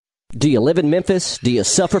Do you live in Memphis? Do you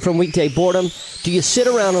suffer from weekday boredom? Do you sit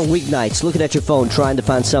around on weeknights looking at your phone trying to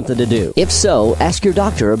find something to do? If so, ask your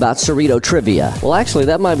doctor about Cerrito Trivia. Well, actually,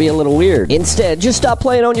 that might be a little weird. Instead, just stop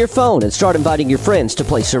playing on your phone and start inviting your friends to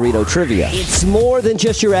play Cerrito Trivia. It's more than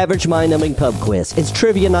just your average mind-numbing pub quiz. It's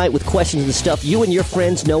trivia night with questions and stuff you and your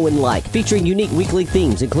friends know and like, featuring unique weekly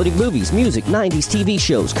themes, including movies, music, 90s TV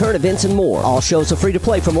shows, current events, and more. All shows are free to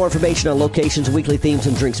play. For more information on locations, weekly themes,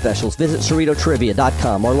 and drink specials, visit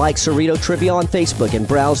CerritoTrivia.com or like Cerrito Trivia on Facebook and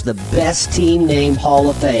browse the best team name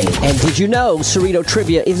Hall of Fame. And did you know Cerrito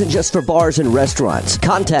Trivia isn't just for bars and restaurants?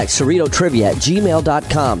 Contact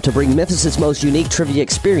CerritoTrivia@gmail.com to bring Memphis's most unique trivia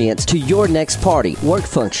experience to your next party, work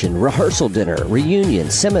function, rehearsal dinner,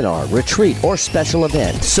 reunion, seminar, retreat, or special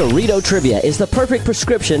event. Cerrito Trivia is the perfect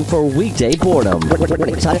prescription for weekday boredom.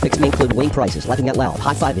 Side effects may include wing prices, laughing out loud,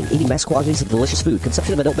 high-fiving, eating mass quantities of delicious food,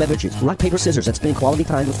 consumption of adult beverages, rock, paper, scissors, and spending quality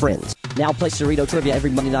time with friends. Now play Cerrito Trivia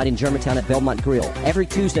every Monday night in Germantown at Belmont Grill, every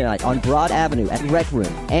Tuesday night on Broad Avenue at Rec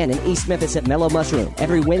Room, and in East Memphis at Mellow Mushroom,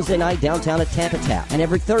 every Wednesday night downtown at Tampa Tap, and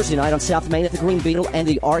every Thursday night on South Main at the Green Beetle and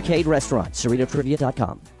the Arcade Restaurant.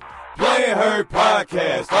 CerritoTrivia.com. Play Hurt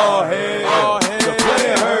Podcast, all head. The Play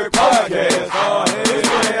Hurt Podcast, all head. It's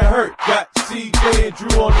Play Hurt. Got CJ and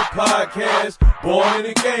Drew on the podcast. Born in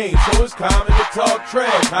the game, so it's common to talk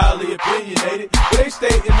trash. Highly opinionated, but they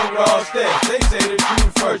stay in the raw stats. They say the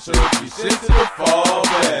truth first, so if you sit to the fall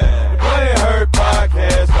back. Play Hurt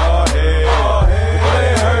Podcast, all head.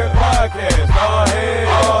 Play Hurt Podcast, all head.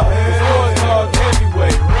 The sports talk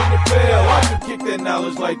heavyweight. Ring the bell. Watch them kick that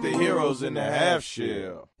knowledge like the heroes in the half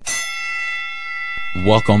shell.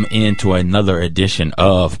 Welcome into another edition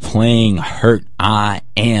of Playing Hurt. I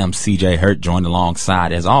am CJ Hurt, joined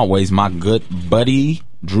alongside, as always, my good buddy,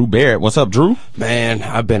 Drew Barrett. What's up, Drew? Man,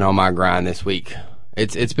 I've been on my grind this week.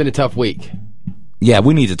 It's been a tough week. Yeah,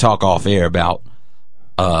 we need to talk off air about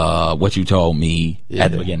what you told me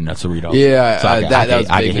at the beginning of Cerrito. Yeah, so that was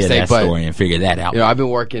a big hear mistake, that story and figure that out. You know, I've been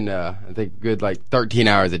working, I think, good 13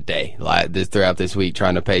 hours a day throughout this week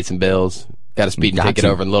trying to pay some bills. Got a speeding ticket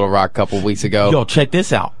over in Little Rock a couple of weeks ago. Yo, check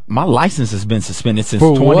this out. My license has been suspended since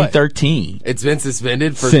For 2013. What? It's been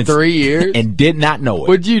suspended for 3 years? And did not know it.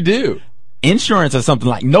 What'd you do? Insurance or something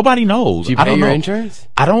like nobody knows. Did you pay your insurance?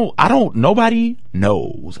 I don't nobody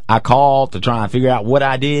knows. I called to try and figure out what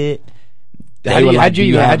I did. How'd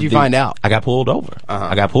you find out? I got pulled over.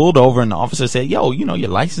 I got pulled over and the officer said, "Yo, you know your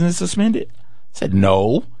license is suspended?" I said,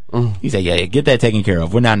 "No." He said, "Yeah, get that taken care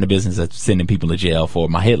of. We're not in the business of sending people to jail for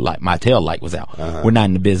my tail light was out. We're not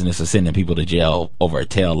in the business of sending people to jail over a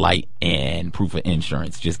tail light and proof of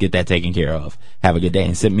insurance. Just get that taken care of. Have a good day,"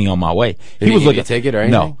 and sent me on my way. He was looking a ticket or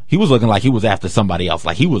anything? No, he was looking like he was after somebody else.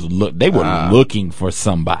 Like they were looking for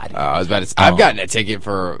somebody. I was about to say, I've gotten a ticket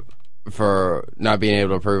for not being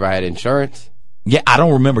able to prove I had insurance. Yeah, I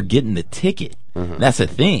don't remember getting the ticket. That's the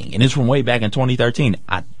thing, and it's from way back in 2013.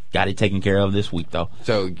 I got it taken care of this week, though.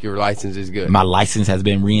 So your license is good? My license has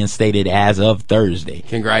been reinstated as of Thursday.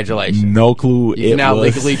 Congratulations. No clue. You can now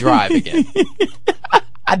legally drive again.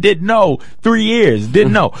 I didn't know. 3 years.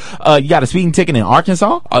 Didn't know. You got a speeding ticket in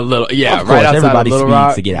Arkansas? A little, yeah. Of right course, outside everybody of Little speeds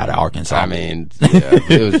Rock. to get out of Arkansas. I mean,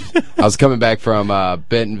 yeah, I was coming back from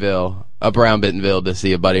Bentonville, up around Bentonville, to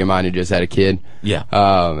see a buddy of mine who just had a kid. Yeah.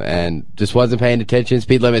 And just wasn't paying attention.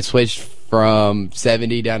 Speed limit switched from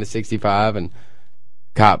 70 down to 65, and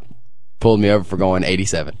cop pulled me over for going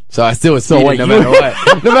 87. So I still was speeding no matter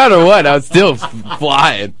what. No matter what, I was still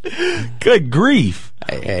flying. Good grief.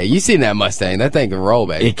 Hey, you seen that Mustang? That thing can roll,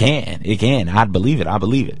 baby. It can. I'd believe it. How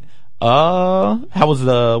was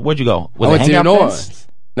where'd you go? I went to New Orleans.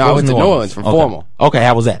 No, I went to New Orleans for formal. Okay,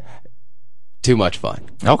 how was that? Too much fun.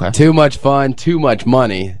 Okay. Too much fun, too much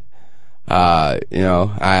money. I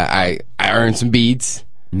earned some beads.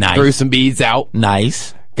 Nice. Threw some beads out.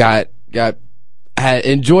 Nice. Had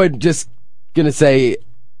enjoyed, just gonna say,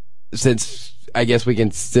 since I guess we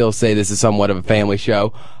can still say this is somewhat of a family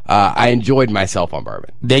show, I enjoyed myself on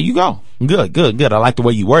bourbon. There you go. Good. I like the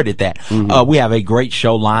way you worded that. We have a great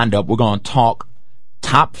show lined up. We're going to talk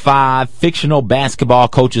top 5 fictional basketball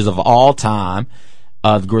coaches of all time.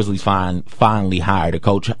 The Grizzlies finally hired a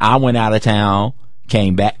coach. I went out of town,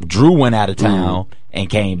 came back. Drew went out of town and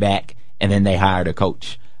came back, and then they hired a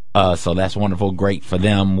coach. So that's wonderful. Great for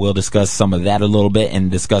them. We'll discuss some of that a little bit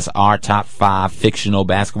and discuss our top 5 fictional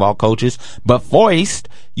basketball coaches. But first,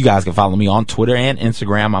 you guys can follow me on Twitter and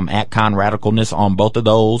Instagram. I'm at ConRadicalness on both of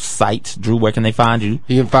those sites. Drew, where can they find you?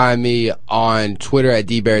 You can find me on Twitter at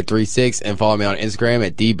dbarrett36 and follow me on Instagram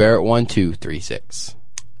at dbarrett1236.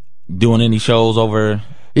 Doing any shows over?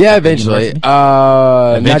 Yeah, eventually.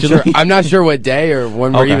 I'm not sure what day or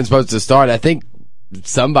when we're even supposed to start. I think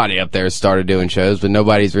somebody up there started doing shows, but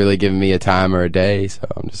nobody's really giving me a time or a day. So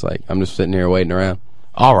I'm just sitting here waiting around.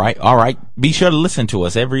 All right. Be sure to listen to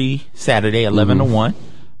us every Saturday, 11 to 1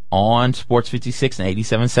 on Sports 56 and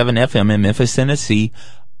 87.7 FM in Memphis, Tennessee.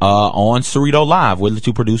 On Cerrito Live. We're the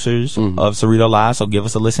two producers of Cerrito Live, so give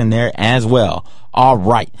us a listen there as well. All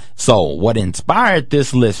right. So what inspired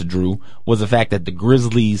this list, Drew, was the fact that the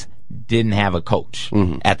Grizzlies didn't have a coach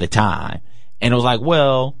at the time. And it was like,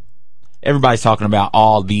 well, everybody's talking about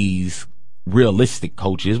all these realistic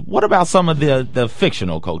coaches. What about some of the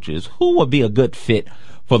fictional coaches? Who would be a good fit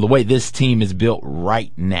for the way this team is built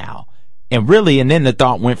right now? And then the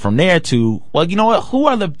thought went from there to, well, you know what? Who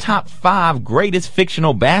are the top 5 greatest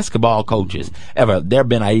fictional basketball coaches ever? There have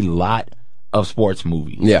been a lot of sports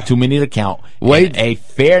movies. Yeah. Too many to count. And a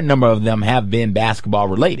fair number of them have been basketball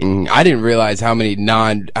related. I didn't realize how many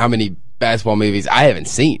basketball movies I haven't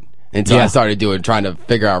seen until I started trying to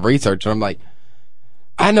figure out research. And I'm like,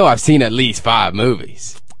 I know I've seen at least 5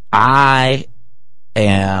 movies. I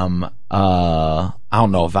am, I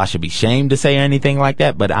don't know if I should be ashamed to say anything like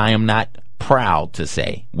that, but I am not proud to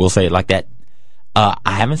say. We'll say it like that. I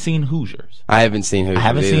haven't seen Hoosiers. I haven't seen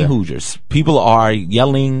Hoosiers. People are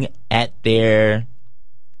yelling at their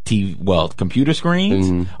computer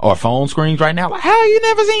screens or phone screens right now. Like, how you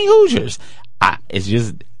never seen Hoosiers? It's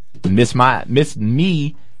just miss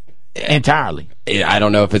me entirely. I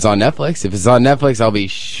don't know if it's on Netflix. If it's on Netflix, I'll be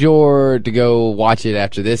sure to go watch it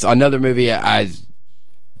after this. Another movie I've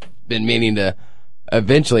been meaning to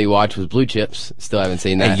eventually watch was Blue Chips. Still haven't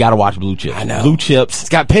seen that. Hey, you gotta watch Blue Chips. I know. Blue Chips. It's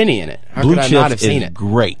got Penny in it. How Blue could Chips I not have seen it?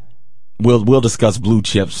 Great. We'll discuss Blue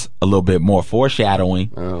Chips a little bit more.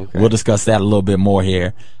 Foreshadowing. Oh, okay. We'll discuss that a little bit more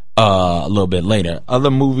here a little bit later.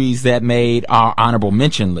 Other movies that made our honorable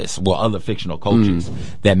mention list. Well, other fictional coaches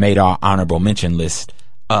that made our honorable mention list.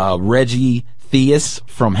 Reggie Theus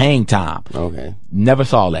from Hang Time. Okay. Never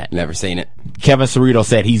saw that. Never seen it. Kevin Cerrito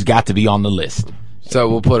said he's got to be on the list. So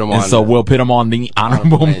we'll put him on. So we'll put him on the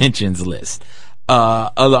honorable mentions list.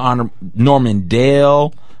 Norman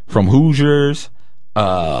Dale from Hoosiers.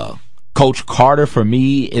 Coach Carter for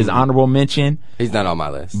me is honorable mention. He's not on my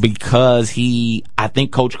list because I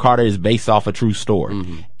think Coach Carter is based off a true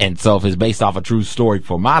story. And so if it's based off a true story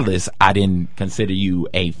for my list, I didn't consider you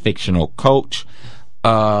a fictional coach.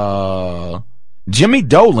 Jimmy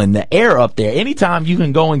Dolan, the air up there. Anytime you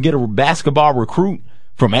can go and get a basketball recruit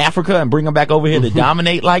from Africa and bring him back over here to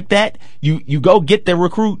dominate like that, you go get the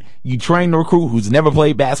recruit, you train the recruit who's never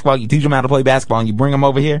played basketball, you teach him how to play basketball, and you bring him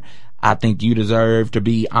over here. I think you deserve to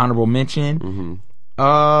be honorable mention.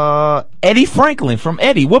 Eddie Franklin from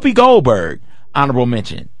Eddie, Whoopi Goldberg, honorable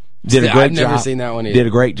mention. I've never seen that one either. Did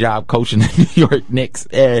a great job coaching the New York Knicks.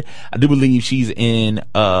 I do believe she's in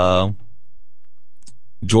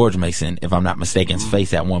George Mason, if I'm not mistaken's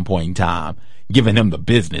face at one point in time, giving him the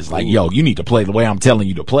business. Like, yo, you need to play the way I'm telling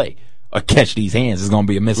you to play, or catch these hands. It's going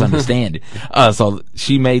to be a misunderstanding. So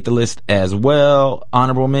she made the list as well.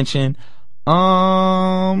 Honorable mention.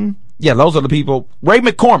 Yeah, those are the people. Ray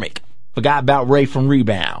McCormick. Forgot about Ray from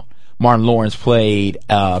Rebound. Martin Lawrence played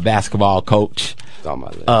basketball coach. It's on my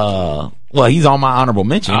list. Well, he's on my honorable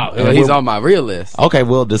mention. He's on my real list. Okay,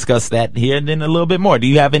 we'll discuss that here and then a little bit more. Do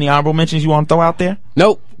you have any honorable mentions you want to throw out there?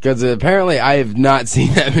 Nope, because apparently I have not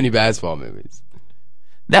seen that many basketball movies.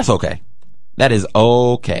 That's okay. That is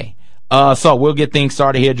okay. So we'll get things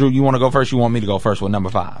started here. Drew, you want to go first? You want me to go first with number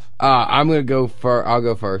 5? I'm going to go for. I'll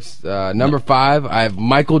go first. Number 5, I have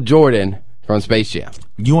Michael Jordan from Space Jam.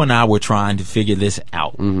 You and I were trying to figure this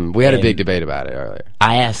out. We had a big debate about it earlier.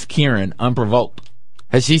 I asked Kieran, unprovoked,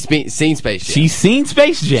 has she seen Space Jam? She's seen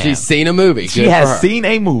Space Jam. She's seen a movie. She has seen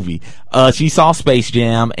a movie. She saw Space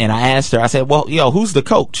Jam, and I asked her, I said, well, yo, who's the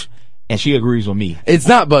coach? And she agrees with me. It's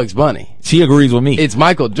not Bugs Bunny. She agrees with me. It's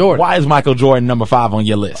Michael Jordan. Why is Michael Jordan number 5 on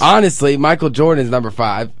your list? Honestly, Michael Jordan is number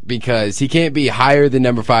 5 because he can't be higher than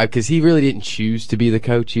number 5 because he really didn't choose to be the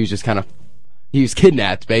coach. He was just he was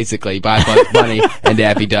kidnapped, basically, by Bugs Bunny and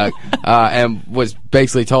Daffy Duck, and was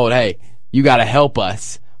basically told, hey, you got to help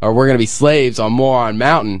us, or we're going to be slaves on Moron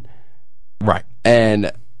Mountain. Right.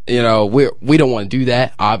 And, we don't want to do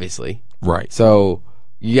that, obviously. Right. So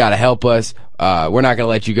you got to help us. We're not going to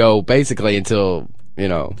let you go, basically, until,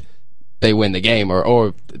 they win the game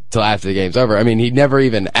or till after the game's over. I mean, he never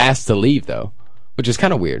even asked to leave, though, which is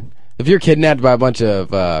kind of weird. If you're kidnapped by a bunch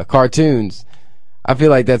of cartoons, I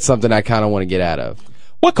feel like that's something I kind of want to get out of.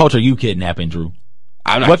 What coach are you kidnapping, Drew?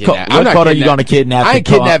 I'm not what kidnapping. What coach are you going to kidnap? I ain't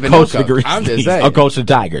kidnapping coach no the Grizzlies, I'm just saying. or coach the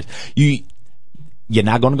Tigers. You're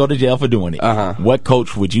not going to go to jail for doing it. What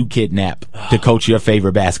coach would you kidnap to coach your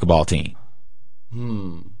favorite basketball team?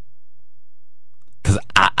 Because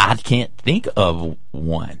I can't think of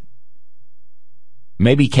one.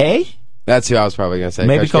 Maybe K? That's who I was probably going to say.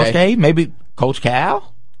 Maybe Coach K? Maybe Coach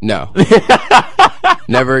Cal? No.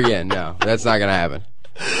 Never again. No, that's not going to happen.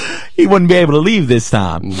 He wouldn't be able to leave this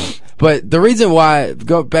time. But the reason why,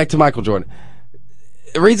 go back to Michael Jordan,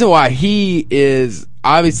 the reason why he is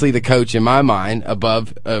obviously the coach in my mind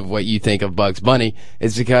above of what you think of Bugs Bunny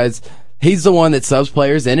is because he's the one that subs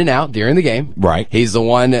players in and out during the game. Right. He's the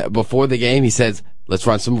one before the game, he says, let's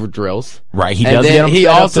run some drills. Right. He does get them set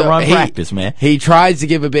up to run practice, man. He tries to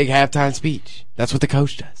give a big halftime speech. That's what the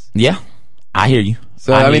coach does. Yeah. I hear you.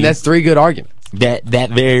 So, I mean, that's 3 good arguments. That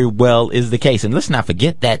very well is the case. And let's not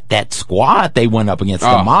forget that squad they went up against, the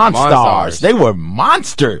Monstars. They were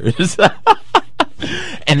monsters.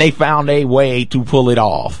 And they found a way to pull it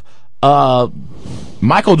off.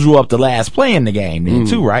 Michael drew up the last play in the game then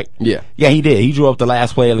too, right? Yeah. Yeah, he did. He drew up the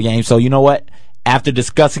last play of the game. So you know what? After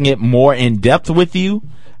discussing it more in depth with you,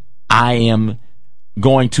 I am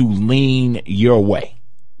going to lean your way.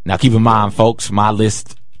 Now keep in mind, folks, my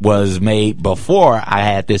list was made before I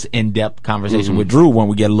had this in-depth conversation with Drew when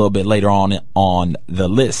we get a little bit later on the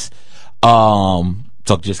list.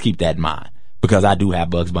 So just keep that in mind because I do have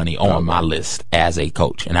Bugs Bunny on my list as a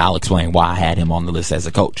coach, and I'll explain why I had him on the list as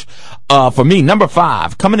a coach. For me, number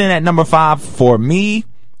 5, coming in at number 5 for me,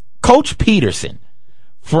 Coach Peterson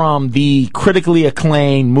from the critically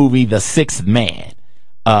acclaimed movie The Sixth Man.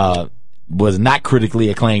 Was not critically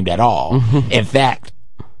acclaimed at all. In fact,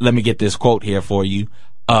 let me get this quote here for you.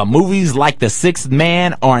 Movies like The Sixth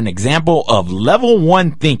Man are an example of level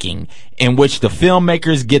 1 thinking in which the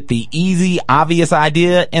filmmakers get the easy, obvious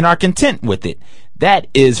idea and are content with it. That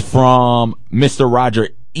is from Mr.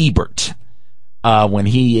 Roger Ebert when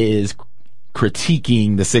he is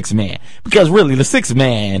critiquing The Sixth Man. Because really, The Sixth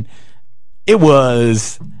Man, it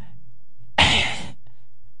was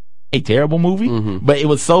a terrible movie, but it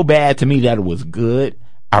was so bad to me that it was good.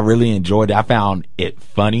 I really enjoyed it. I found it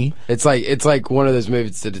funny. It's like one of those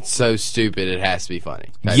movies that it's so stupid it has to be funny.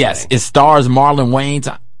 Yes, it stars Marlon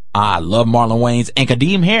Wayans. I love Marlon Wayans and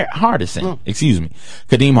Kadeem Hardison. Excuse me,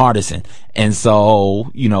 Kadeem Hardison. And so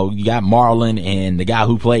you got Marlon and the guy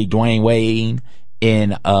who played Dwayne Wade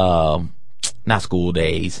in not School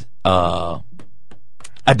Days, A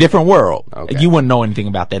Different World. Okay. You wouldn't know anything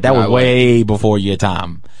about that. That was way before your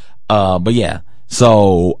time. But yeah.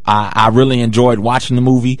 So I really enjoyed watching the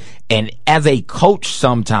movie, and as a coach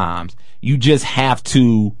sometimes you just have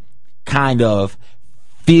to kind of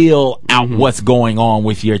feel out what's going on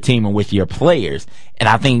with your team and with your players. And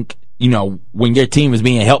I think, when your team is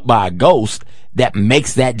being helped by a ghost, that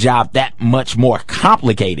makes that job that much more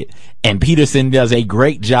complicated. And Peterson does a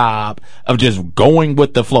great job of just going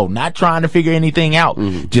with the flow, not trying to figure anything out,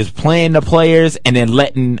 just playing the players and then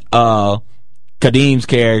letting Kadeem's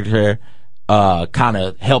character kind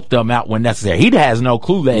of help them out when necessary. He has no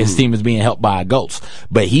clue that his team is being helped by a ghost,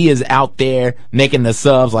 but he is out there making the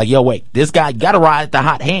subs like, yo, wait, this guy got to ride the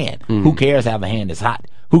hot hand. Who cares how the hand is hot?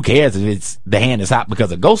 Who cares if it's the hand is hot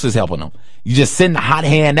because a ghost is helping them? You just send the hot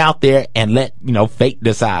hand out there and let, fate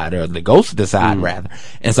decide, or the ghost decide rather.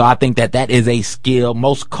 And so I think that is a skill.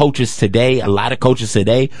 Most coaches today, a lot of coaches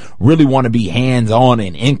today really want to be hands on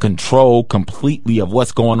and in control completely of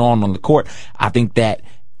what's going on the court. I think that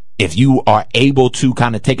if you are able to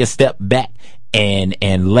kind of take a step back and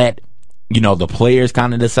let, the players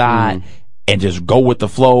kind of decide and just go with the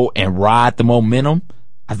flow and ride the momentum,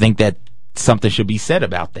 I think that something should be said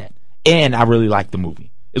about that. And I really like the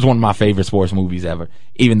movie. It's one of my favorite sports movies ever.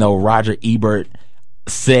 Even though Roger Ebert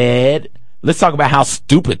said, let's talk about how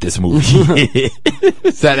stupid this movie is.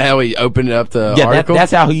 Is that how he opened it up the article?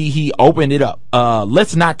 That's how he opened it up.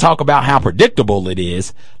 Let's not talk about how predictable it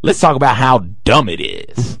is. Let's talk about how dumb it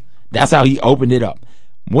is. That's how he opened it up.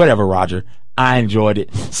 Whatever, Roger. I enjoyed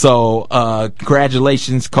it. So,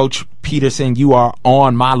 congratulations, Coach Peterson. You are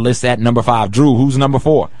on my list at number 5. Drew, who's number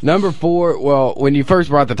 4? Number 4, well, when you first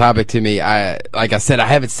brought the topic to me, like I said, I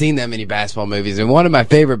haven't seen that many basketball movies, and one of my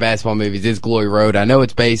favorite basketball movies is Glory Road. I know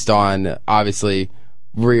it's based on, obviously,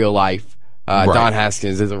 real life. Right. Don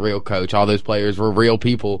Haskins is a real coach. All those players were real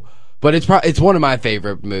people. But it's one of my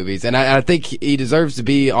favorite movies, and I think he deserves to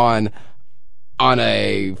be on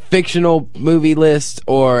a fictional movie list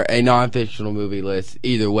or a non-fictional movie list,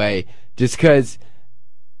 either way, just because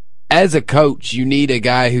as a coach, you need a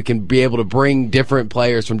guy who can be able to bring different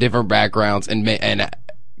players from different backgrounds and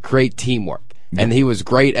create teamwork. And he was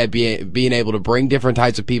great at being able to bring different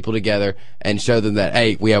types of people together and show them that,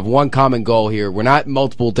 hey, we have one common goal here. We're not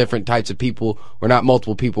multiple different types of people. We're not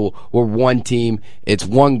multiple people. We're one team. It's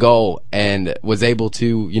one goal, and was able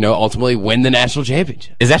to, ultimately win the national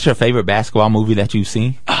championship. Is that your favorite basketball movie that you've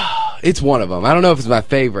seen? It's one of them. I don't know if it's my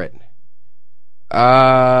favorite.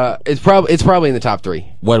 It's probably in the top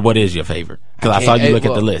 3. What is your favorite? Because I saw you look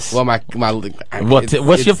at the list. Well, what's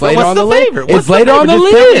the favorite? It's later on the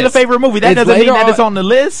list. Tell me the favorite movie. That doesn't mean that it's on the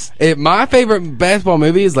list. My favorite basketball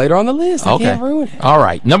movie is later on the list. I can't ruin it. All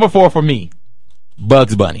right. Number 4 for me,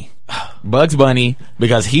 Bugs Bunny. Bugs Bunny,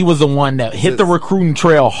 because he was the one that hit the recruiting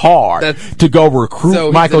trail hard to go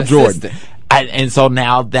recruit Michael Jordan. And so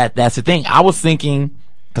now that's the thing. I was thinking,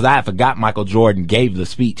 because I forgot Michael Jordan gave the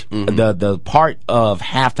speech. The part of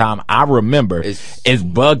halftime I remember is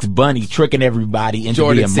Bugs Bunny tricking everybody into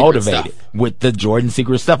being motivated with the Jordan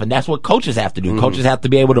secret stuff. And that's what coaches have to do. Coaches have to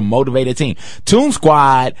be able to motivate a team. Toon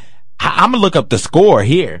Squad, I'm going to look up the score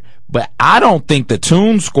here, but I don't think the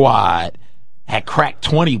Toon Squad had cracked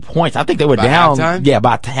 20 points. I think they were down. Halftime? Yeah,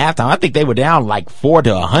 by halftime. I think they were down like 4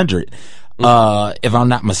 to 100, if I'm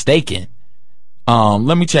not mistaken.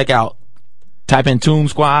 Let me check out. Type in Toon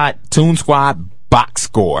Squad box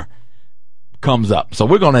score comes up. So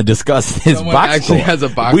we're going to discuss this box score. Has a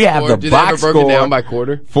box we have score. the box score broken down by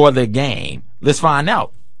quarter for the game. Let's find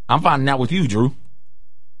out. I'm finding out with you, Drew.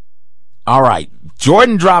 All right.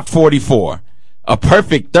 Jordan dropped 44. A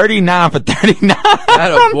perfect 39 for 39.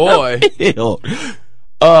 That a boy.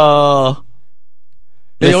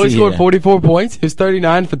 He only scored 44 points. He was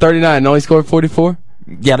 39 for 39 and only scored 44.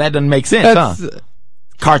 Yeah, that doesn't make sense, huh?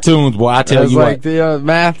 Cartoons, boy, I tell you what. The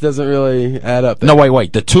math doesn't really add up there. No,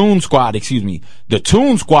 wait. The Toon Squad, The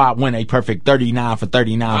Toon Squad went a perfect 39 for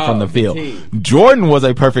 39 from the field. Jordan was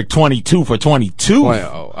a perfect 22 for 22.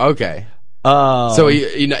 Oh, okay. So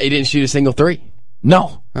he didn't shoot a single 3?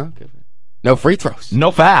 No. Okay. No free throws?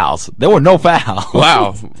 No fouls. There were no fouls.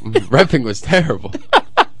 Wow. Repping was terrible.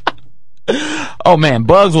 Oh, man.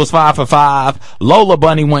 Bugs was 5 for 5. Lola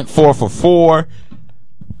Bunny went 4 for 4.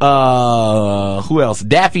 Who else?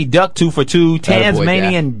 Daffy Duck 2 for 2.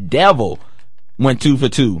 Tasmanian Devil went 2 for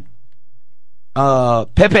 2.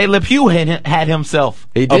 Pepe Le Pew had himself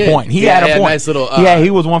a point. He had a point. Nice little, he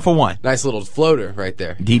was 1 for 1. Nice little floater right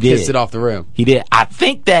there. He did. Kissed it off the rim. He did. I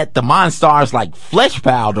think that the Monstars like flesh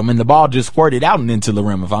piled him and the ball just squirted out and into the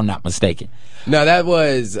rim, if I'm not mistaken. No, that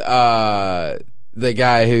was the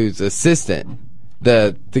guy who's assistant.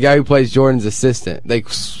 The guy who plays Jordan's assistant. They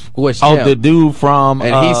squished him. Oh, the dude from...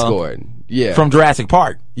 And he scored. Yeah. From Jurassic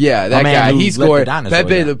Park. Yeah, that guy. He scored.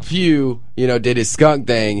 Pepe Le Pew, did his skunk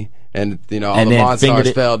thing, and, all the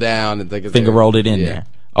Monstars fell down. And finger rolled it in there.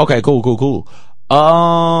 Okay, cool.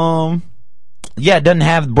 Yeah, it doesn't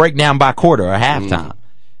have breakdown by quarter or halftime.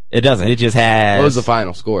 It doesn't. It just has... What was the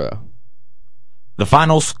final score, though? The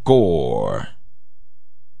final score...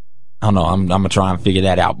 I don't know. I'm going to try and figure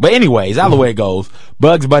that out. But anyways, either way it goes,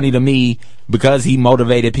 Bugs Bunny to me, because he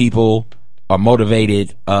motivated people, or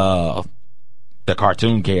motivated the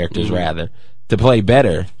cartoon characters, rather, to play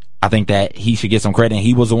better, I think that he should get some credit. And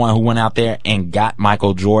he was the one who went out there and got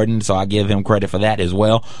Michael Jordan, so I give him credit for that as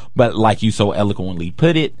well. But like you so eloquently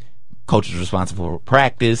put it, coach is responsible for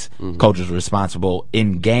practice. Coach is responsible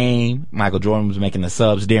in game. Michael Jordan was making the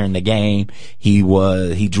subs during the game. He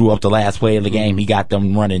drew up the last play of the game. He got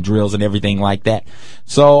them running drills and everything like that.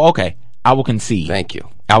 So, okay, I will concede. Thank you.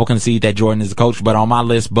 I will concede that Jordan is the coach, but on my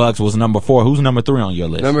list, Bugs was number 4. Who's number 3 on your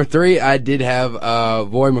list? Number 3, I did have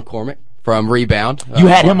Roy McCormick from Rebound. You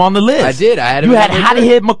had him on the list. I did. I had him. You had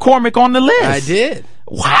Hothead McCormick on the list. I did.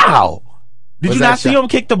 Wow. Did you not see him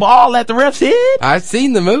kick the ball at the ref's head? I've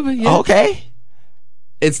seen the movie. Yeah. Okay.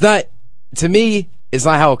 It's not, to me, it's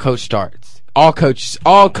not how a coach starts. All coaches,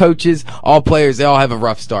 all players, they all have a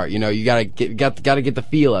rough start. You gotta get the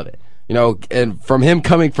feel of it. And from him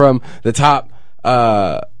coming from the top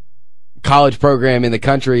college program in the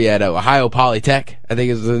country at Ohio Polytech, I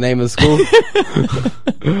think is the name of the school,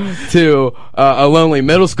 to a lonely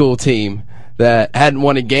middle school team that hadn't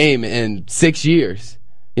won a game in 6 years.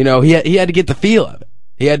 He had to get the feel of it.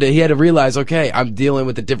 He had to realize, okay, I'm dealing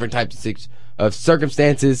with the different types of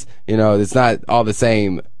circumstances. It's not all the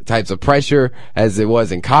same types of pressure as it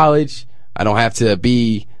was in college. I don't have to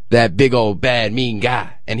be that big old bad mean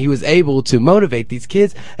guy. And he was able to motivate these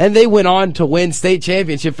kids, and they went on to win state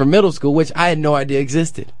championship for middle school, which I had no idea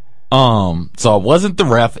existed. So it wasn't the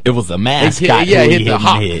ref, it was the mascot. He hit the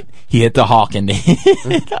hawk. He hit the hawk in the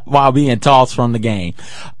head while being tossed from the game.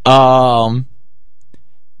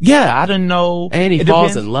 Yeah, I didn't know. And he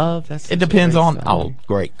falls in love. It depends on. Oh,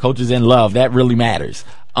 great. Coaches in love. That really matters.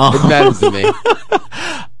 It matters to me.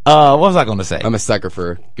 What was I going to say? I'm a sucker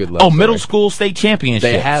for good love. Oh, middle school state championships.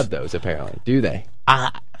 They have those, apparently. Do they?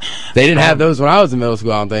 They didn't have those when I was in middle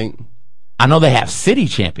school, I don't think. I know they have city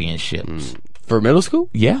championships. For middle school?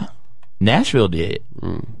 Yeah. Nashville did.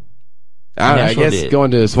 I guess going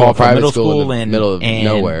to a small private middle school in the middle of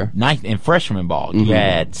nowhere. Ninth and freshman ball, you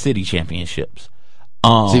had city championships.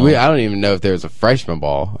 See, I don't even know if there was a freshman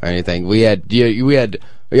ball or anything. We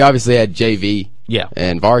obviously had JV,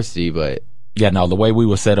 and varsity, but yeah, no, the way we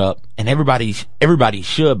were set up, and everybody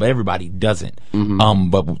should, but everybody doesn't.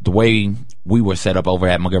 But the way we were set up over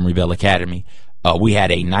at Montgomeryville Academy, we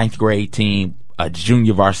had a 9th grade team, a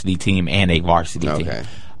junior varsity team, and a varsity team.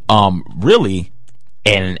 Really,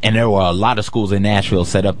 and there were a lot of schools in Nashville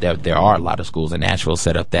set up that. There are a lot of schools in Nashville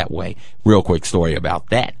set up that way. Real quick story about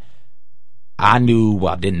that. I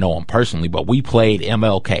didn't know him personally, but we played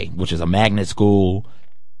MLK, which is a magnet school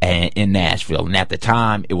in Nashville. And at the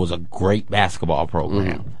time, it was a great basketball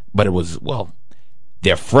program. But it was,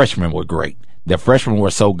 their freshmen were great. Their freshmen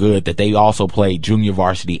were so good that they also played junior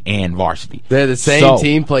varsity and varsity. They're the same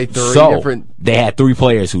team, played three different. They had 3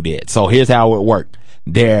 players who did. So here's how it worked.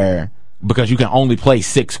 Because you can only play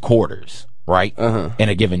 6 quarters, right? In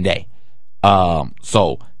a given day.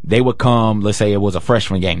 So they would come, let's say it was a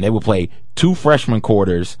freshman game. They would play 2 freshman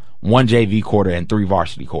quarters, 1 JV quarter, and 3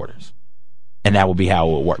 varsity quarters. And that would be how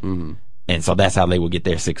it would work. And so that's how they would get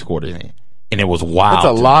their 6 quarters in. And it was wild. That's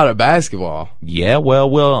a lot of basketball. Yeah,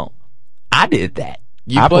 well, I did that.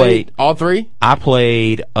 You played all 3? I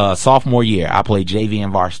played sophomore year. I played JV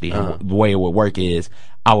and varsity. And the way it would work is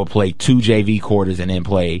I would play 2 JV quarters and then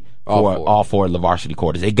play all 4 of the varsity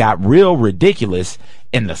quarters. It got real ridiculous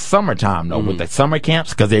in the summertime, though, with the summer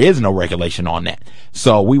camps, because there is no regulation on that.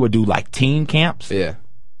 So we would do like team camps. Yeah.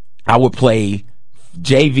 I would play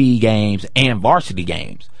JV games and varsity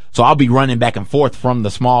games. So I'll be running back and forth from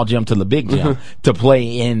the small gym to the big gym to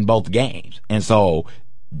play in both games. And so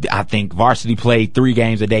I think varsity played 3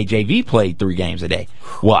 games a day. JV played 3 games a day.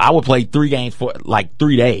 Well, I would play 3 games for like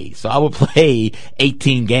 3 days. So I would play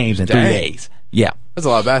 18 games in 3 days. Yeah. That's a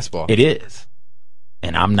lot of basketball. It is.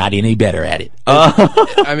 And I'm not any better at it.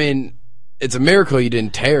 I mean, it's a miracle you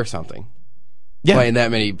didn't tear something. Playing that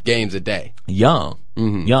many games a day. Young.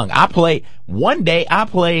 One day I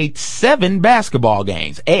played 7 basketball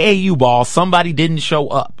games. AAU ball, somebody didn't show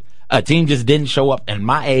up. A team just didn't show up, and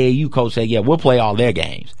my AAU coach said, we'll play all their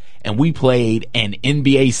games. And we played an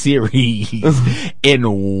NBA series in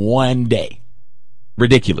one day.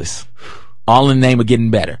 Ridiculous. All in the name of getting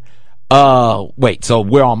better. Wait, so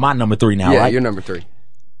we're on my number 3 now, right? Yeah, you're number 3.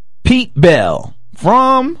 Pete Bell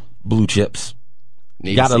from Blue Chips.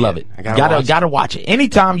 Gotta love it. Gotta watch it.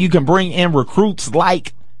 Anytime you can bring in recruits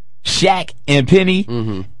like Shaq and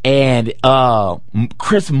Penny and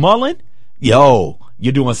Chris Mullen, you're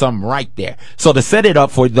doing something right there. So to set it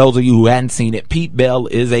up for those of you who hadn't seen it, Pete Bell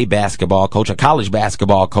is a basketball coach, a college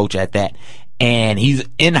basketball coach at that. And he's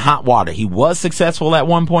in hot water. He was successful at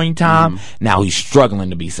one point in time. Now he's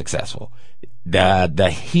struggling to be successful.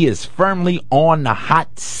 He is firmly on the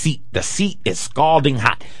hot seat. The seat is scalding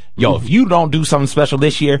hot. If you don't do something special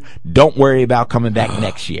this year, don't worry about coming back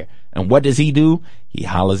next year. And what does he do? He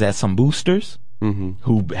hollers at some boosters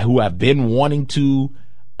who have been wanting to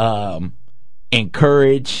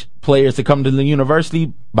encourage players to come to the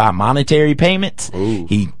university by monetary payments.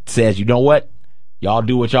 He says, you know what? Y'all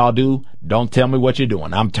do what y'all do. Don't tell me what you're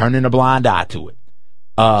doing. I'm turning a blind eye to it.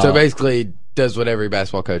 So basically does what every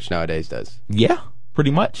basketball coach nowadays does. Yeah,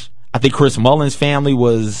 pretty much. I think Chris Mullen's family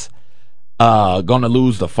was going to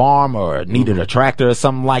lose the farm or needed a tractor or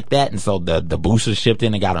something like that. And so the boosters shipped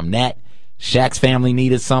in and got him that. Shaq's family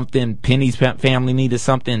needed something. Penny's family needed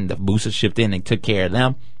something. The boosters shipped in and took care of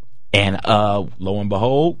them. And lo and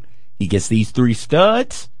behold, he gets these 3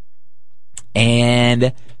 studs.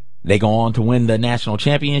 And they go on to win the national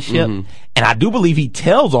championship. And I do believe he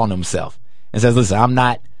tells on himself and says, listen, I'm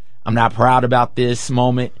not proud about this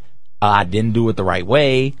moment. I didn't do it the right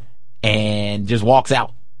way. And just walks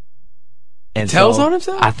out. And tells on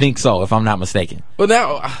himself? I think so, if I'm not mistaken. Well,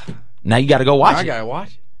 now you got to go watch it. I got to watch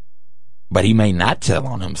it. But he may not tell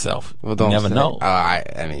on himself. Well, don't you never know.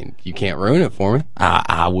 I mean, you can't ruin it for me.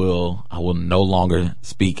 I will no longer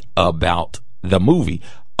speak about the movie.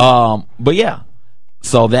 But yeah.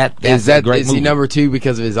 So that's a great movie. He number 2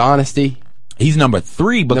 because of his honesty? He's number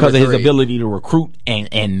 3 because of his ability to recruit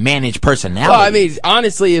and manage personality. Well, I mean,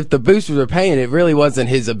 honestly, if the boosters are paying, it really wasn't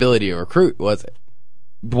his ability to recruit, was it?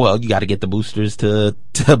 Well, you got to get the boosters to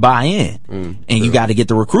buy in, and you got to get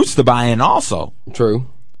the recruits to buy in also. True.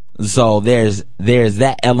 So there's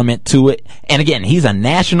that element to it. And again, he's a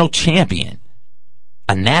national champion,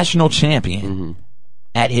 at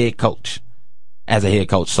head coach, as a head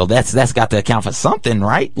coach. So that's got to account for something,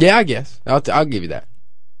 right? Yeah, I guess I'll give you that.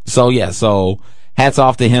 So yeah, so hats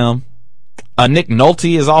off to him. Nick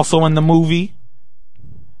Nolte is also in the movie.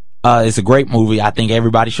 It's a great movie. I think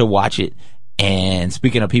everybody should watch it. And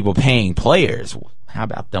speaking of people paying players, how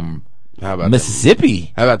about them?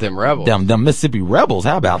 Mississippi? How about them Rebels? Them Mississippi Rebels.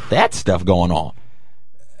 How about that stuff going on?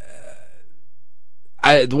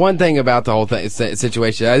 the one thing about the whole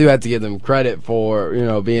situation, I do have to give them credit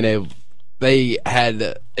for, being able. They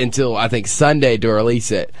had until I think Sunday to release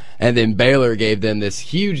it, and then Baylor gave them this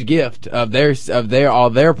huge gift of all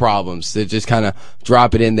their problems to just kind of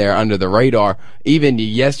drop it in there under the radar. Even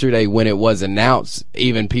yesterday when it was announced,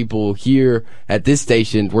 even people here at this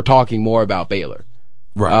station were talking more about Baylor,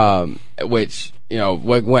 right? Which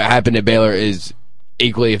what happened at Baylor is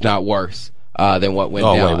equally, if not worse, than what went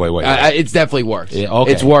down. Wait. It's definitely worse. Yeah,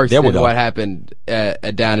 okay. It's worse than what happened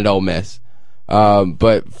down at Ole Miss.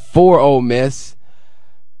 But for Ole Miss,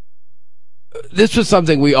 this was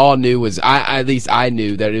something we all knew at least I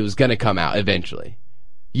knew that it was going to come out eventually.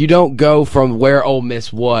 You don't go from where Ole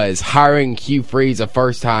Miss was, hiring Hugh Freeze a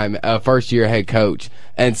first-year head coach,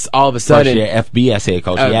 and all of a sudden... First-year FBS head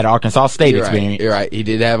coach. He had Arkansas State experience. You're right. He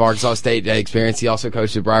did have Arkansas State experience. He also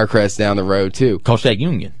coached at Briarcrest down the road, too. Coached at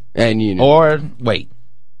Union. And Union. Or, wait.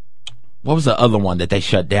 What was the other one that they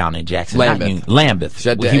shut down in Jackson? Lambeth.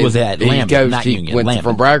 He was at Lambeth, not Union. He went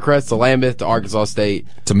from Briarcrest to Lambeth to Arkansas State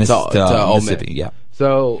to Mississippi. Yeah.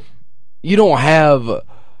 So you don't have.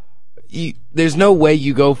 There's no way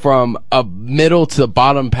you go from a middle to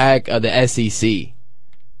bottom pack of the SEC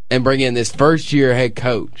and bring in this first-year head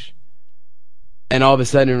coach, and all of a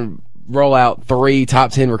sudden roll out 3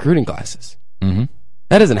 top 10 recruiting classes. Mm-hmm.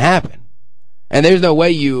 That doesn't happen, and there's no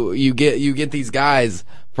way you get these guys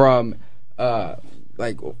from.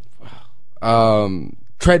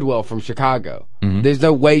 Treadwell from Chicago. Mm-hmm. There's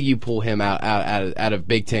no way you pull him out of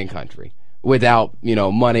Big Ten country without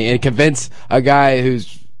money and convince a guy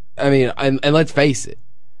who's. And let's face it,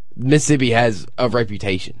 Mississippi has a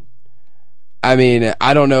reputation. I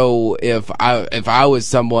don't know if I was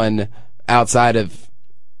someone outside of,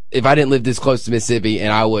 if I didn't live this close to Mississippi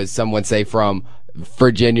and I was someone, say, from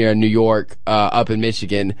Virginia, New York, up in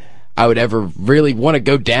Michigan, I would ever really want to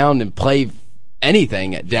go down and play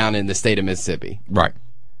anything down in the state of Mississippi. Right.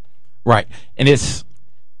 And it's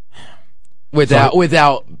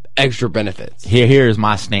without extra benefits. Here's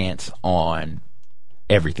my stance on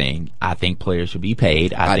everything. I think players should be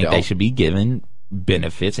paid. I think they should be given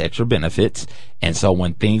benefits, extra benefits. And so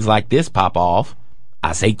when things like this pop off,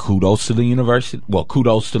 I say kudos to the university. Well,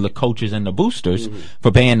 kudos to the coaches and the boosters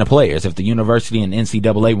for paying the players. If the university and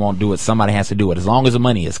NCAA won't do it, somebody has to do it. As long as the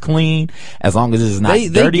money is clean, as long as it's not dirty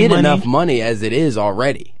money. They get enough money as it is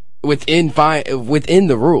already within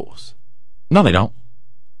the rules. No, they don't.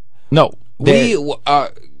 No, we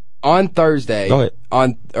on Thursday. Go ahead.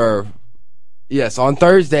 On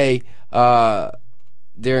Thursday,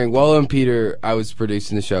 during Wallow and Peter, I was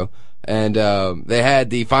producing the show. And they had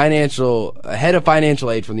the head of financial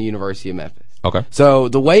aid from the University of Memphis. Okay. So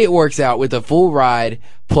the way it works out with a full ride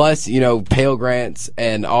plus, Pell Grants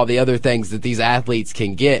and all the other things that these athletes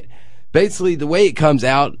can get, basically the way it comes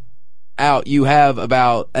out, you have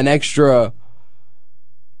about an extra,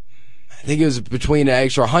 I think it was between an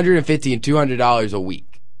extra $150 and $200 a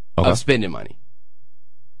week of spending money.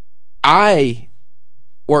 I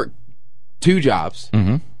work 2 jobs.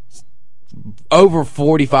 Mm-hmm. Over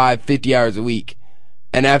 45, 50 hours a week.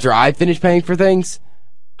 And after I finish paying for things,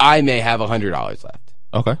 I may have $100 left.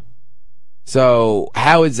 Okay. So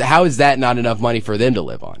how is that not enough money for them to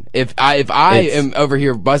live on? If I am over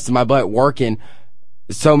here busting my butt working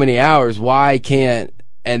so many hours, why can't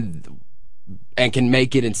and can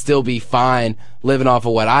make it and still be fine living off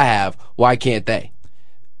of what I have? Why can't they?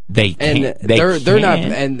 They can. They're not.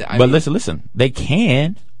 And listen. They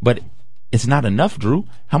can, but it's not enough, Drew.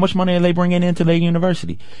 How much money are they bringing into their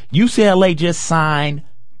university? UCLA just signed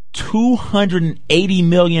 $280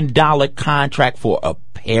 million contract for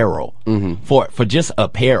apparel. Mm-hmm. For just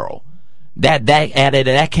apparel.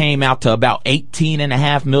 That came out to about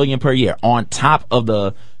 $18.5 million per year, on top of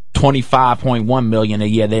the $25.1 million a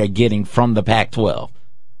year they're getting from the Pac-12,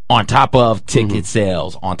 on top of ticket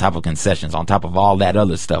sales, on top of concessions, on top of all that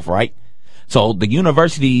other stuff, right? So the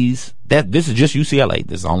universities, this is just UCLA.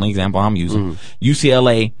 This is the only example I'm using.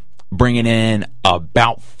 UCLA bringing in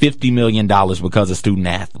about $50 million because of student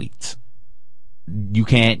athletes. You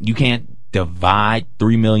can't divide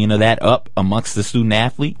 $3 million of that up amongst the student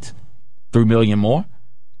athletes. $3 million more,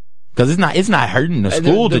 because it's not hurting the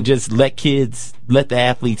school to just let the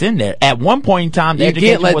athletes in there. At one point in time, you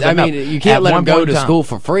can't let them go to school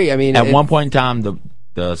for free. At one point in time,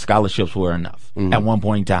 the scholarships were enough. At one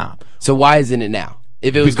point in time. So why isn't it now?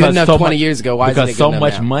 If it was good enough 20 years ago, why isn't it good enough now?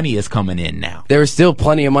 Because so much money is coming in now. There is still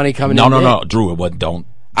plenty of money coming in. No, Drew, it wasn't. Don't.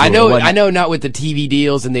 I know, not with the TV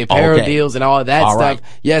deals and the apparel deals and all of that stuff. Right.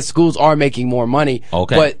 Yes, schools are making more money.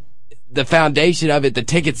 Okay. But the foundation of it, the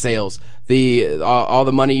ticket sales, all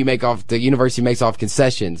the money you make off the university makes off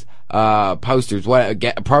concessions, posters,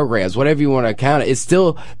 programs, whatever you want to count it, it's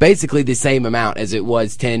still basically the same amount as it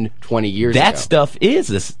was 10, 20 years ago. That stuff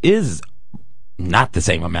is not the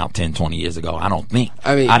same amount 10, 20 years ago, I don't think.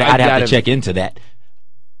 I mean, I'd have to check into that.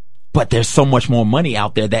 But there's so much more money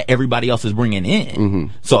out there that everybody else is bringing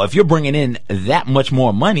in. So if you're bringing in that much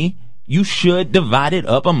more money, you should divide it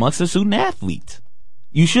up amongst the student athletes.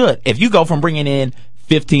 You should. If you go from bringing in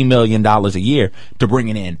 $15 million a year to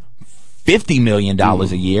bringing in $50 million a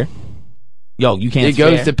year, you can't. It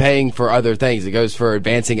goes to paying for other things. It goes for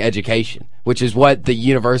advancing education, which is what the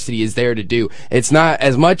university is there to do. It's not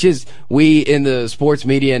as much as we in the sports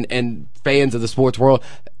media and fans of the sports world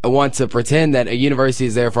want to pretend that a university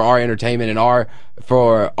is there for our entertainment and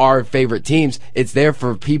for our favorite teams. It's there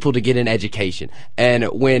for people to get an education. And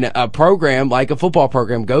when a program like a football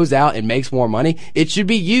program goes out and makes more money, it should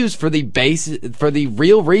be used for the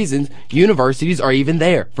real reasons universities are even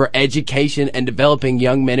there, for education and developing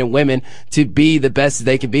young men and women to be the best that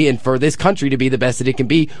they can be, and for this country to be the best that it can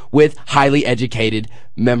be with highly educated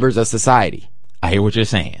members of society. I hear what you're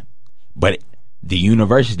saying, but the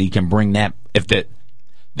university can bring that. If the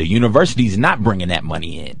university's not bringing that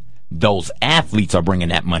money in, those athletes are bringing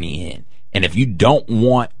that money in. And if you don't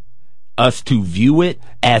want us to view it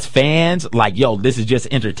as fans, like, this is just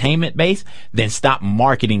entertainment based, then stop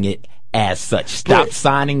marketing it as such. Stop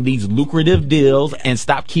signing these lucrative deals and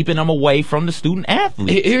stop keeping them away from the student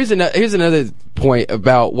athletes. Here's another point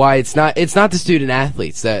about why it's not the student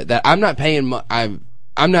athletes that I'm not paying. I'm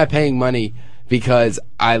not paying money because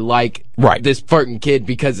I like this certain kid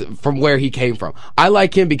because from where he came from. I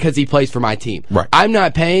like him because he plays for my team. Right. I'm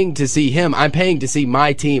not paying to see him. I'm paying to see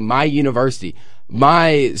my team, my university,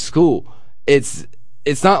 my school. It's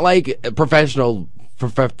not like professional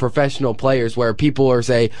players where people are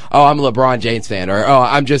say, "Oh, I'm a LeBron James fan," or "Oh,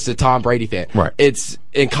 I'm just a Tom Brady fan." Right. It's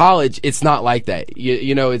in college. It's not like that.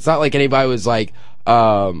 You know, it's not like anybody was like,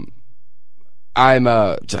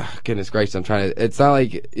 goodness gracious, it's not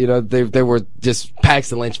like, they were just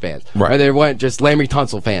Paxton Lynch fans. Right. Or they weren't just Larry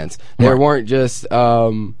Tunsil fans. They weren't just,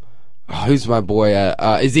 who's my boy,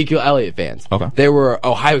 Ezekiel Elliott fans. Okay. They were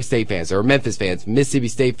Ohio State fans, or Memphis fans, Mississippi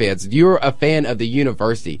State fans. You're a fan of the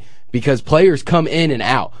university because players come in and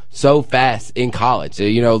out so fast in college.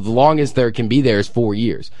 The longest there can be there is 4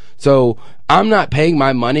 years. So I'm not paying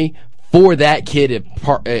my money for that kid,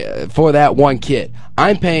 for that one kid.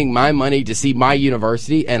 I'm paying my money to see my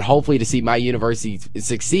university and hopefully to see my university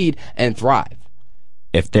succeed and thrive.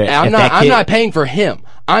 I'm not paying for him.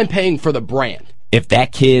 I'm paying for the brand. If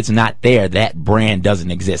that kid's not there, that brand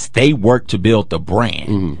doesn't exist. They work to build the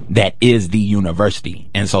brand that is the university.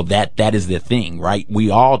 And so that is the thing, right?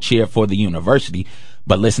 We all cheer for the university,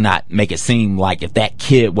 but let's not make it seem like if that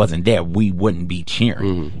kid wasn't there, we wouldn't be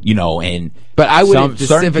cheering, But I wouldn't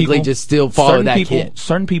specifically just still follow that kid.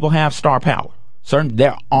 Certain people have star power.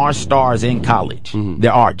 There are stars in college.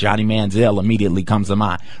 There are. Johnny Manziel immediately comes to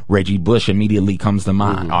mind. Reggie Bush immediately comes to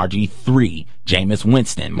mind. RG3, Jameis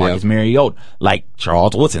Winston, Marcus Mariota, like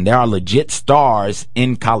Charles Woodson. There are legit stars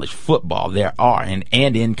in college football. There are, and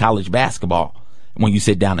in college basketball when you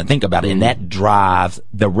sit down and think about it. And that drives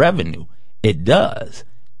the revenue. It does.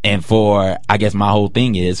 And I guess my whole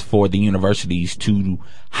thing is for the universities to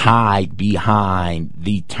hide behind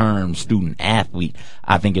the term student athlete,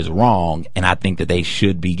 I think is wrong, and I think that they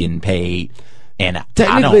should be getting paid. And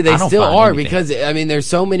technically they still are, because there's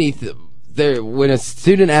so many when a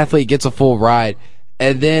student athlete gets a full ride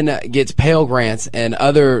and then gets Pell Grants and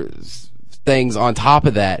other things on top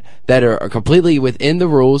of that are completely within the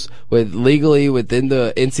rules, legally within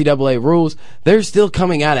the NCAA rules, they're still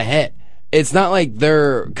coming out ahead. It's not like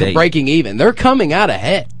they're breaking even. They're coming out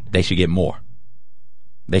ahead. They should get more.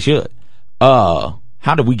 They should. How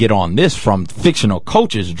did we get on this from fictional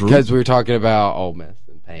coaches, Drew? Because we were talking about Ole Miss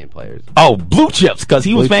and paying players. Oh, blue chips, because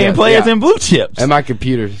he was paying players in blue chips. And my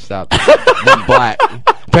computer stopped being black.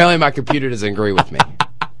 Apparently my computer doesn't agree with me.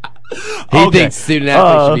 He thinks student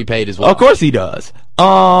athletes should be paid as well. Of course he does.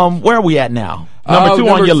 Where are we at now? Number two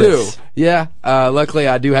on your list. Yeah. Luckily,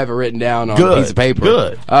 I do have it written down on a piece of paper.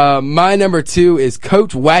 Good. My number 2 is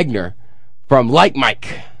Coach Wagner from Like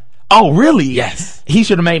Mike. Oh, really? Yes. He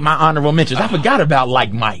should have made my honorable mentions. I forgot about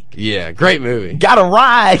Like Mike. Yeah, great movie. Gotta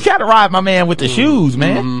ride my man with the shoes,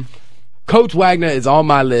 man. Coach Wagner is on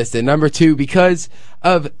my list at number 2 because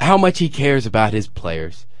of how much he cares about his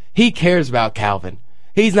players. He cares about Calvin.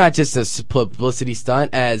 He's not just a publicity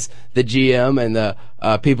stunt, as the GM and the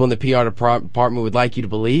people in the PR department would like you to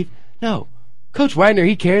believe. No. Coach Wagner,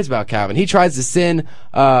 he cares about Calvin. He tries to send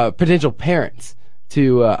potential parents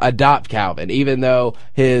to adopt Calvin, even though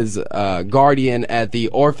his guardian at the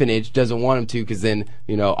orphanage doesn't want him to, because then,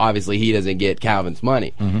 obviously he doesn't get Calvin's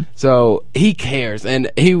money. Mm-hmm. So he cares,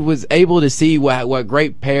 and he was able to see what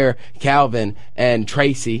great pair Calvin and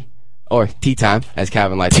Tracy, or Tea Time, as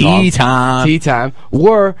Calvin likes to call him. Tea Time,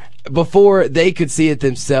 were before they could see it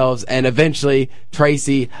themselves, and eventually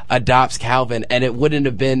Tracy adopts Calvin, and it wouldn't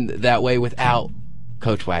have been that way without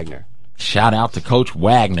Coach Wagner. Shout out to Coach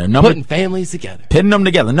Wagner. Putting families together. Pitting them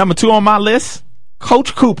together. Number 2 on my list,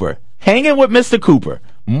 Coach Cooper. Hanging with Mr. Cooper.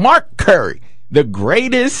 Mark Curry, the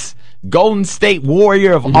greatest Golden State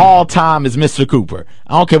Warrior of all time, is Mr. Cooper.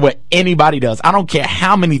 I don't care what anybody does. I don't care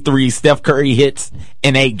how many threes Steph Curry hits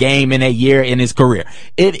in a game, in a year, in his career.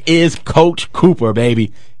 It is Coach Cooper,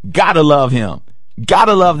 baby. Gotta love him.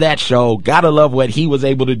 Gotta love that show. Gotta love what he was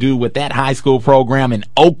able to do with that high school program in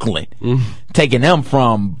Oakland. Taking them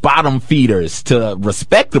from bottom feeders to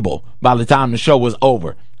respectable by the time the show was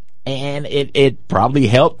over. And it probably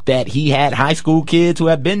helped that he had high school kids who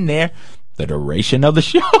had been there the duration of the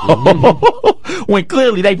show. When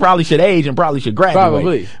clearly they probably should age and probably should graduate.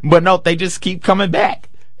 Probably. But no, they just keep coming back.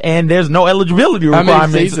 And there's no eligibility requirements. How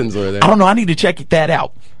many seasons were there? I don't know. I need to check that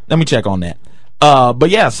out. Let me check on that. But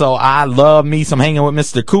yeah, so I love me some hanging with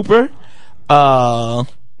Mr. Cooper.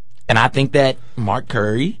 And I think that Mark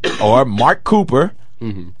Curry or Mark Cooper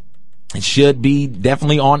should be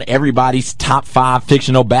definitely on everybody's top 5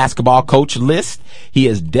 fictional basketball coach list. He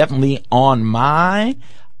is definitely on my,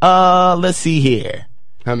 let's see here.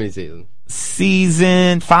 How many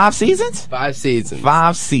seasons? 5 seasons? 5 seasons.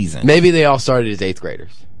 5 seasons. Maybe they all started as 8th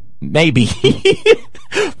graders. Maybe.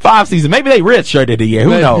 5 seasons. Maybe they redshirted a year.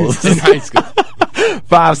 Who knows? In high school.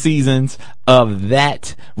 5 seasons of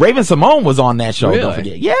that. Raven Simone was on that show. Really? Don't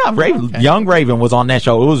forget. Yeah, young Raven was on that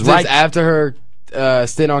show. It was right after her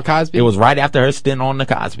stint on Cosby. It was right after her stint on the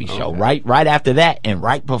Cosby Show. Right after that, and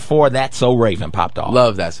right before that, So Raven popped off.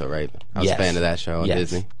 Love that So Raven. I was a fan of that show on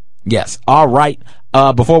Disney. Yes. All right.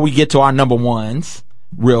 Before we get to our number ones,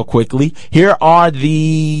 real quickly, here are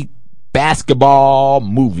the basketball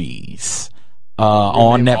movies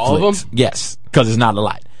on Netflix. All of them? Yes, because it's not a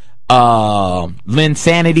lot.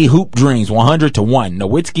 Linsanity, Hoop Dreams, 100-1.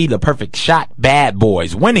 Nowitzki, The Perfect Shot, Bad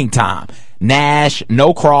Boys, Winning Time, Nash,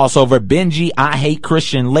 No Crossover, Benji, I Hate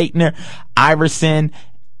Christian Laettner, Iverson,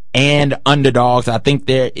 and Underdogs. I think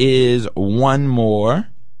there is one more.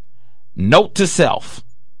 Note to Self.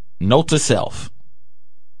 Note to Self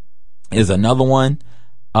is another one.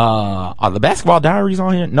 Are the Basketball Diaries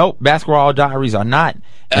on here? Nope, Basketball Diaries are not.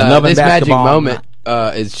 And Love and this Magic Basketball, Moment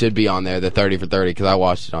it should be on there, the 30 for 30, because I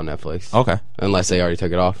watched it on Netflix. Okay. Unless they already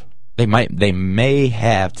took it off. They may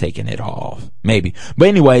have taken it off. Maybe. But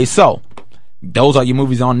anyway, so those are your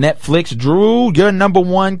movies on Netflix. Drew, your number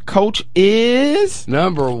 1 coach is?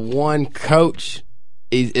 Number 1 coach.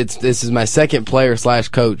 This is my second player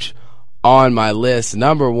 / coach on my list.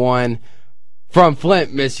 Number 1 from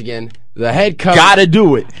Flint, Michigan. The head coach. Gotta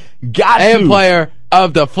do it. And player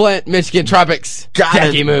of the Flint, Michigan Tropics,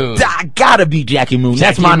 Jackie Moon. Gotta be Jackie Moon.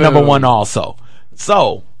 That's my number 1 also.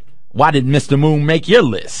 So, why did Mr. Moon make your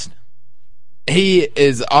list? He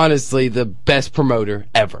is honestly the best promoter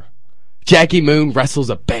ever. Jackie Moon wrestles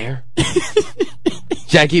a bear.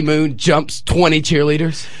 Jackie Moon jumps 20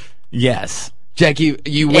 cheerleaders. Yes. Jackie,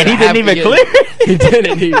 you and he didn't even clear. He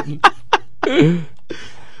didn't.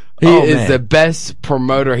 He is the best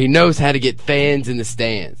promoter. He knows how to get fans in the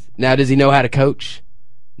stands. Now, does he know how to coach?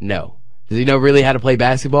 No. Does he know really how to play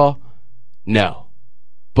basketball? No.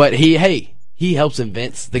 But he helps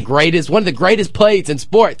invent one of the greatest plays in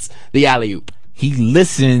sports, the alley-oop. He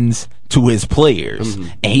listens to his players,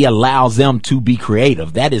 and he allows them to be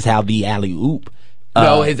creative. That is how the alley-oop.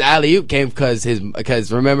 No, his alley-oop came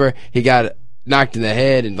because remember, he got knocked in the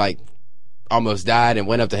head and almost died and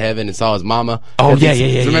went up to heaven and saw his mama. Oh, yeah.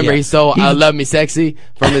 Remember, he stole I Love Me Sexy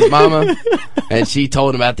from his mama, and she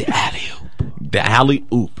told him about the alley-oop. The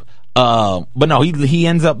alley-oop. But no, he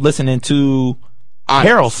ends up listening to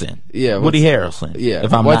Harrelson. Yeah. Woody Harrelson. Yeah.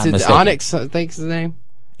 If I'm not mistaken. Onyx, I think is his name.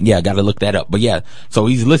 Yeah, got to look that up. But yeah, so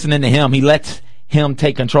he's listening to him. He lets him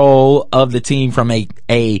take control of the team from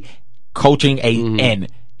a coaching, an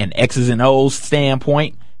X's and O's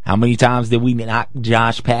standpoint. How many times did we knock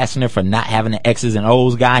Josh Pastner for not having an X's and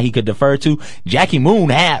O's guy he could defer to? Jackie Moon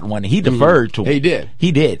had one. He deferred to him.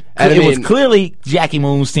 He did. And it was clearly Jackie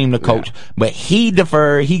Moon's team to coach, but he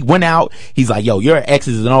deferred. He went out. He's like, yo, you're an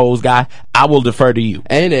X's and O's guy. I will defer to you.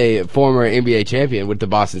 And a former NBA champion with the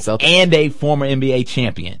Boston Celtics. And a former NBA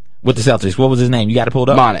champion with the Celtics. What was his name? You got to pull it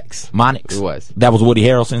up? Monix. It was. That was Woody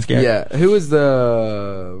Harrelson's character? Yeah. Who was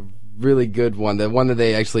the really good one? The one that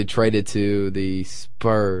they actually traded to the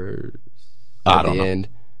Spurs. I don't know.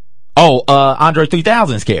 Oh, Andre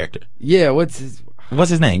 3000's character. Yeah, what's his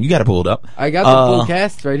name? You got to pull it up. I got the full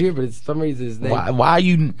cast right here, but for some reason his name. Why would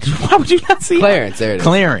you not see Clarence? There it is.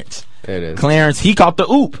 Clarence. There it is. Clarence. He caught the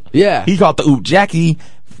oop. Yeah. He caught the oop. Jackie,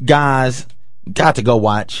 guys, got to go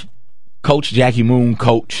watch Coach Jackie Moon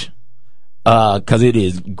coach. Cause it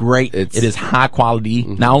is great. It is high quality.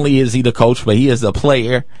 Mm-hmm. Not only is he the coach, but he is the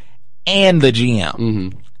player and the GM.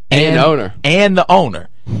 Mm-hmm. And owner. And the owner.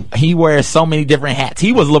 He wears so many different hats.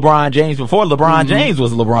 He was LeBron James before LeBron James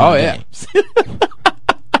was LeBron James.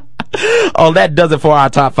 Oh, that does it for our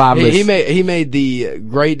top 5 list. He made the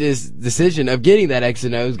greatest decision of getting that X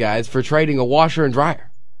and O's, guys, for trading a washer and dryer.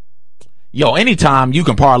 Yo, anytime you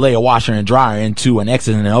can parlay a washer and dryer into an X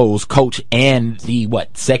and O's coach and the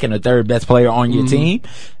second or third best player on your team,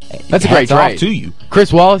 that's a great trade. To you,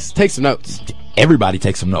 Chris Wallace, take some notes. Everybody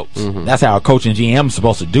takes some notes. That's how a coach and GM is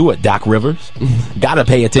supposed to do it. Doc Rivers, gotta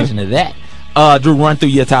pay attention to that. Drew, run through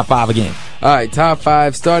your top 5 again. All right, top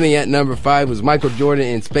 5. Starting at number 5 was Michael Jordan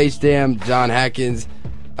in Space Jam. John Hackins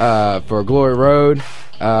for Glory Road.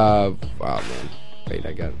 Oh man, wait,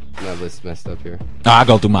 I got my list messed up here. I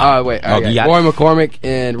go through mine. Oh wait, okay. Roy McCormick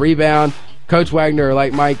in Rebound. Coach Wagner,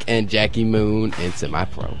 like Mike, and Jackie Moon in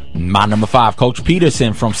Semi-Pro. My number 5, Coach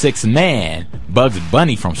Peterson from 6 Man. Bugs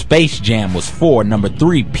Bunny from Space Jam was 4. Number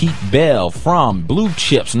 3, Pete Bell from Blue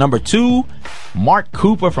Chips. Number 2, Mark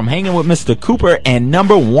Cooper from Hanging with Mr. Cooper. And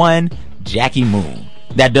number 1, Jackie Moon.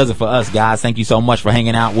 That does it for us, guys. Thank you so much for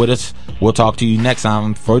hanging out with us. We'll talk to you next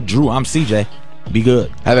time. For Drew, I'm CJ. Be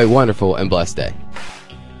good. Have a wonderful and blessed day.